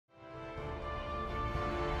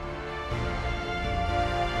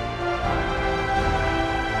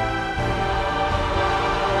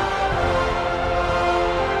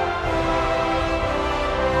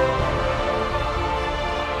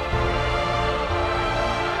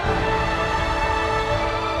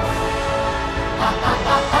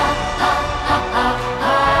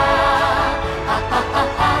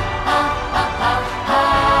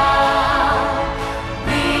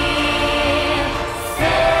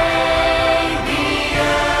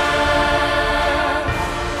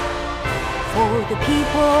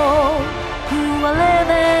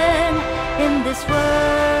this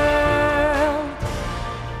world.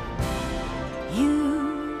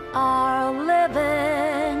 You are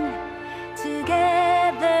living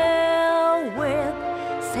together with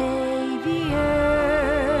Savior.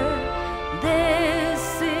 This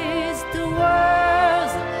is the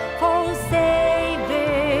world for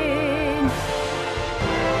saving.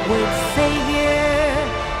 With Savior,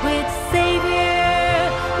 with Savior,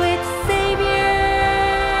 with Savior.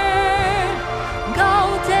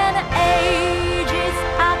 Golden ages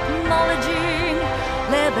acknowledging,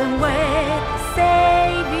 living with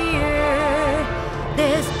Savior.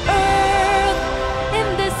 This earth, in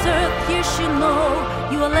this earth you should know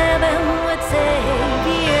you are living with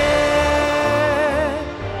Savior.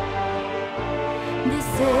 This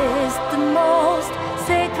is the most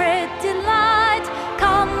sacred delight.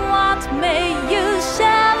 Come what may, you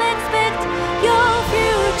shall expect your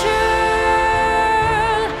future.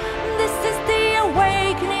 This is the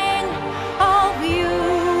awakening of you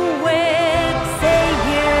with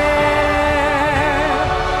Savior.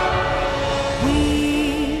 We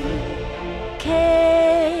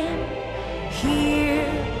came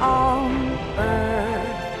here on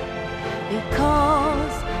earth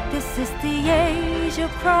because this is the age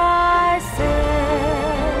of crisis.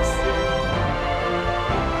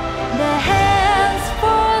 The hands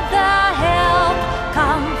for the help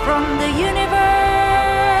come from the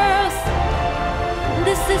universe.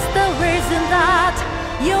 This is the reason that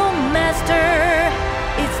your master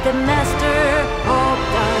is the master